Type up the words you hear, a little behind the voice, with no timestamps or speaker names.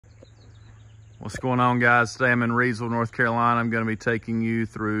What's going on, guys? Today I'm in Reidsville, North Carolina. I'm going to be taking you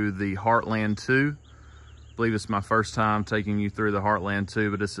through the Heartland 2. I believe it's my first time taking you through the Heartland 2,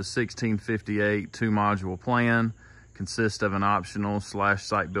 but it's a 1658 two-module plan. Consists of an optional /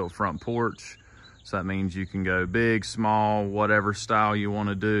 site-built front porch. So that means you can go big, small, whatever style you want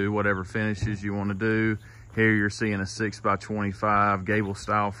to do, whatever finishes you want to do. Here you're seeing a 6x25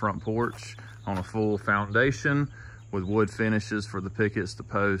 gable-style front porch on a full foundation with wood finishes for the pickets, the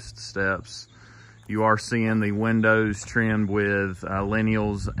posts, steps. You are seeing the windows trimmed with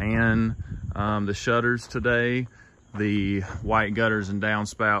lineals and the shutters today. The white gutters and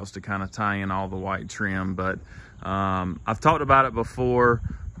downspouts to kind of tie in all the white trim. But I've talked about it before,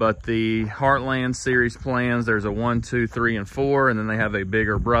 but the Heartland series plans, there's a 1, 2, 3, and 4, and then they have a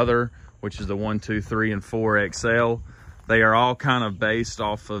bigger brother, which is the 1, 2, 3, and 4 XL. They are all kind of based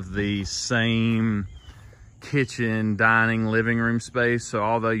off of the same kitchen, dining, living room space. So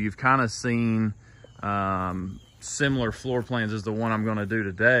although you've kind of seen similar floor plans as the one I'm going to do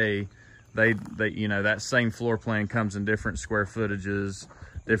today, they you know, that same floor plan comes in different square footages,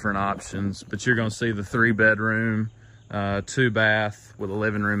 different options. But you're going to see the 3-bedroom, 2-bath with a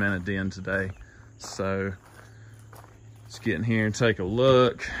living room and a den today. So let's get in here and take a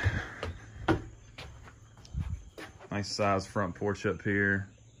look. Nice size front porch up here.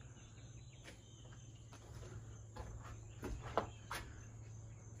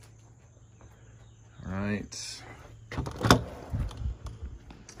 Right.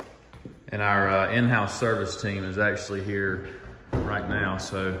 And our in-house service team is actually here right now,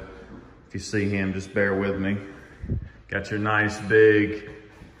 so if you see him, just bear with me. Got your nice big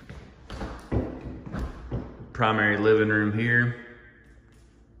primary living room here.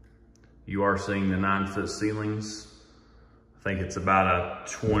 You are seeing the 9-foot ceilings. I think it's about a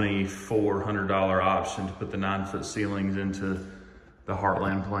 $2,400 option to put the 9-foot ceilings into the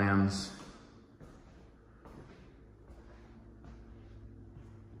Heartland plans.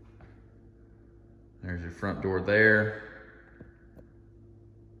 There's your front door there.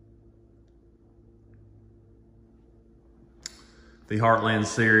 The Heartland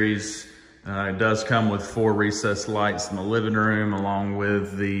series does come with 4 recessed lights in the living room, along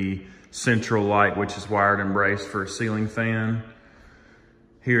with the central light, which is wired and braced for a ceiling fan.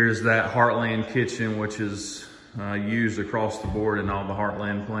 Here's that Heartland kitchen, which is used across the board in all the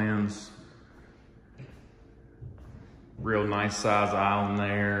Heartland plans. Real nice size island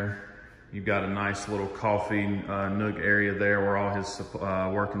there. You've got a nice little coffee nook area there where all his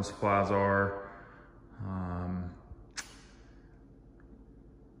working supplies are.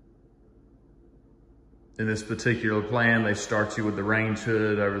 In this particular plan, they start you with the range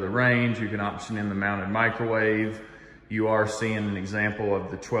hood over the range. You can option in the mounted microwave. You are seeing an example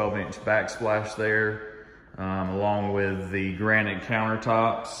of the 12-inch backsplash there, along with the granite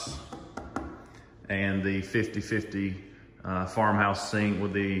countertops and the 50/50 farmhouse sink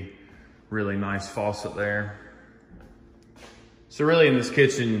with the really nice faucet there. So really in this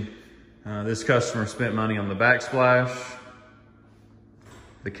kitchen, this customer spent money on the backsplash,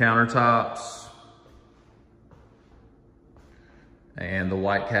 the countertops, and the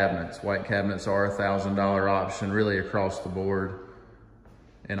white cabinets. White cabinets are a $1,000 option really across the board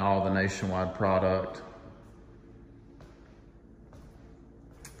in all the nationwide product.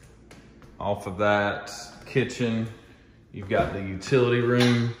 Off of that kitchen, you've got the utility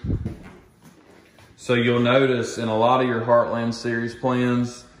room. So you'll notice in a lot of your Heartland series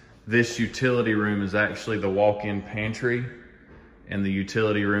plans, this utility room is actually the walk-in pantry, and the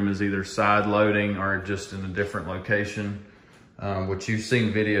utility room is either side loading or just in a different location, which you've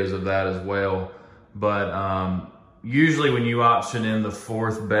seen videos of that as well. But usually when you option in the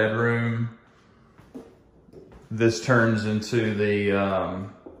 4th bedroom, this turns into the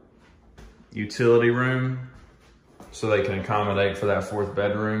utility room, so they can accommodate for that 4th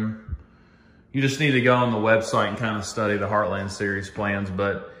bedroom. You just need to go on the website and kind of study the Heartland series plans,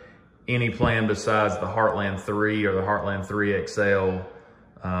 but any plan besides the Heartland 3 or the Heartland 3 XL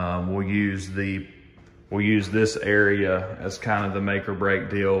will use this area as kind of the make or break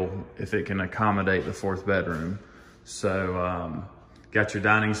deal if it can accommodate the 4th bedroom. So got your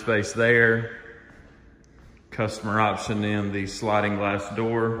dining space there. Customer option in the sliding glass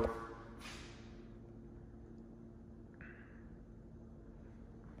door.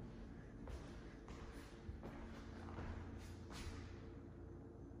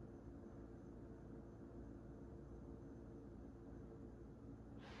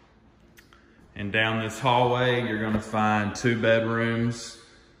 And down this hallway, you're going to find 2 bedrooms,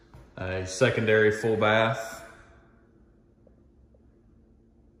 a secondary full bath,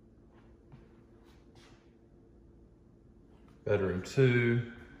 bedroom 2,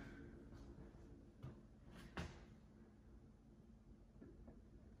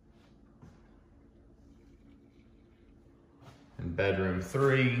 And bedroom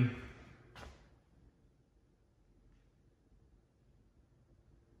 3.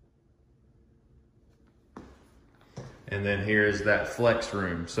 And then here is that flex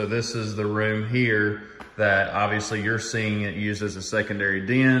room. So this is the room here that obviously you're seeing it used as a secondary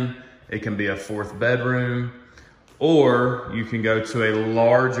den. It can be a 4th bedroom, or you can go to a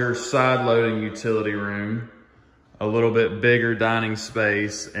larger side loading utility room, a little bit bigger dining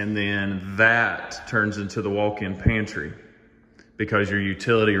space, and then that turns into the walk-in pantry because your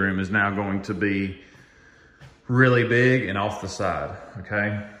utility room is now going to be really big and off the side,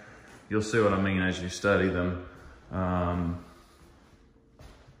 okay? You'll see what I mean as you study them. All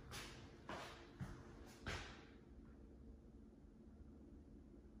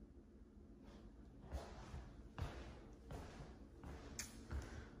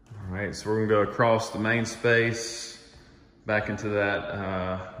right, so we're gonna go across the main space, back into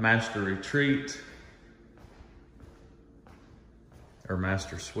that master retreat, or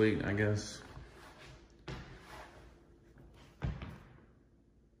master suite, I guess.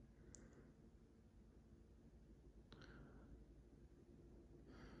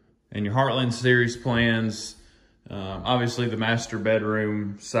 And your Heartland series plans, obviously the master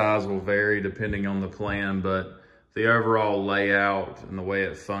bedroom size will vary depending on the plan, but the overall layout and the way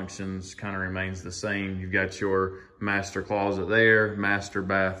it functions kind of remains the same. You've got your master closet there, master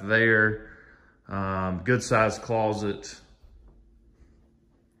bath there, good sized closet.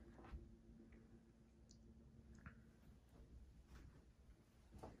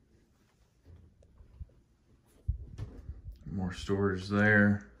 More storage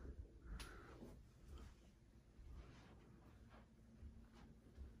there.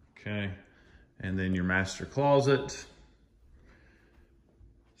 Okay, and then your master closet.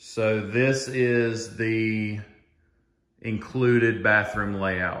 So this is the included bathroom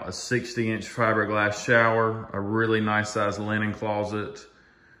layout. A 60-inch fiberglass shower, a really nice size linen closet,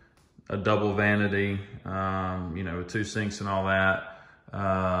 a double vanity, you know, with 2 sinks and all that.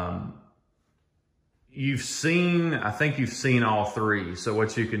 I think you've seen all 3. So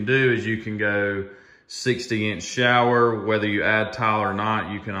what you can do is you can go 60-inch shower, whether you add tile or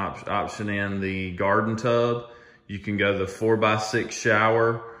not. You can option in the garden tub. You can go the 4x6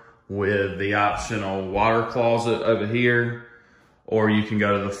 shower with the optional water closet over here, or you can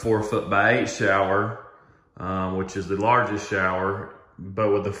go to the 4'8" shower, which is the largest shower.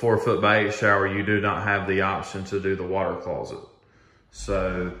 But with the 4'8" shower, you do not have the option to do the water closet.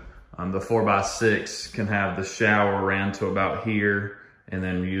 So the 4x6 can have the shower ran to about here, and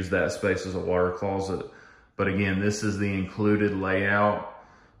then use that space as a water closet. But again, this is the included layout.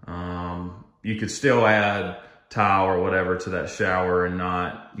 You could still add tile or whatever to that shower and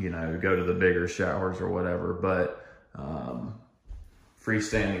not, you know, go to the bigger showers or whatever, but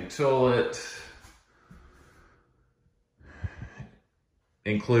freestanding toilet,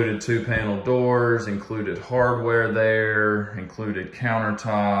 included 2-panel doors, included hardware there, included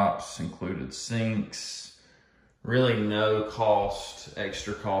countertops, included sinks. Really no cost,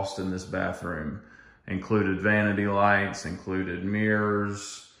 extra cost in this bathroom. Included vanity lights, included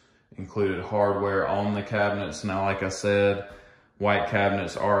mirrors, included hardware on the cabinets. Now, like I said, white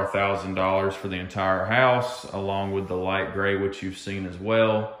cabinets are $1,000 for the entire house, along with the light gray, which you've seen as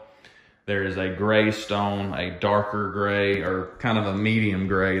well. There is a gray stone, a darker gray, or kind of a medium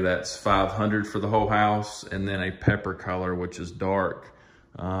gray, that's $500 for the whole house, and then a pepper color, which is dark,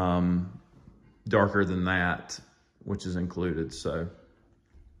 darker than that, which is included. So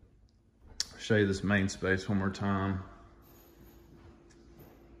I'll show you this main space one more time.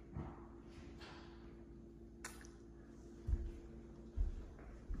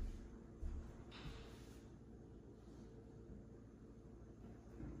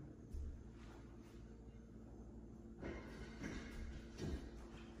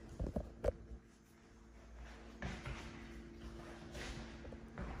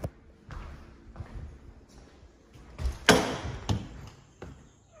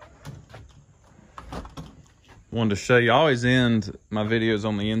 Wanted to show you, I always end my videos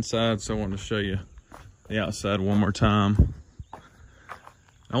on the inside, so I wanted to show you the outside one more time.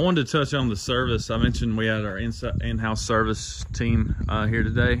 I wanted to touch on the service. I mentioned we had our in-house service team here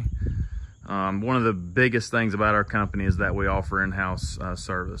today. One of the biggest things about our company is that we offer in-house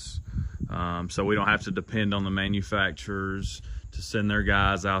service. So we don't have to depend on the manufacturers to send their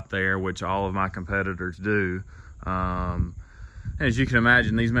guys out there, which all of my competitors do. As you can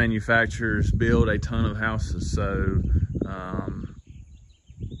imagine, these manufacturers build a ton of houses. So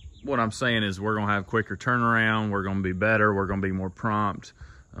what I'm saying is we're going to have quicker turnaround. We're going to be better. We're going to be more prompt.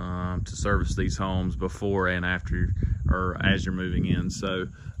 to service these homes before and after, or as you're moving in. So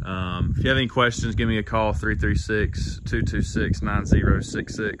if you have any questions, give me a call,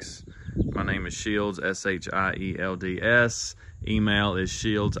 336-226-9066. My name is Shields, S-H-I-E-L-D-S. Email is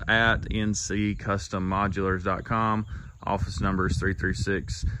shields@nccustommodulars.com. Office number is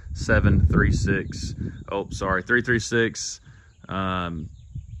 336-736. Oh, sorry, 336. What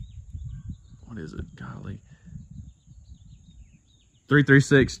is it? Golly.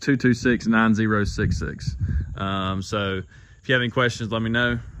 336-226-9066. So if you have any questions, let me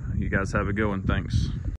know. You guys have a good one. Thanks.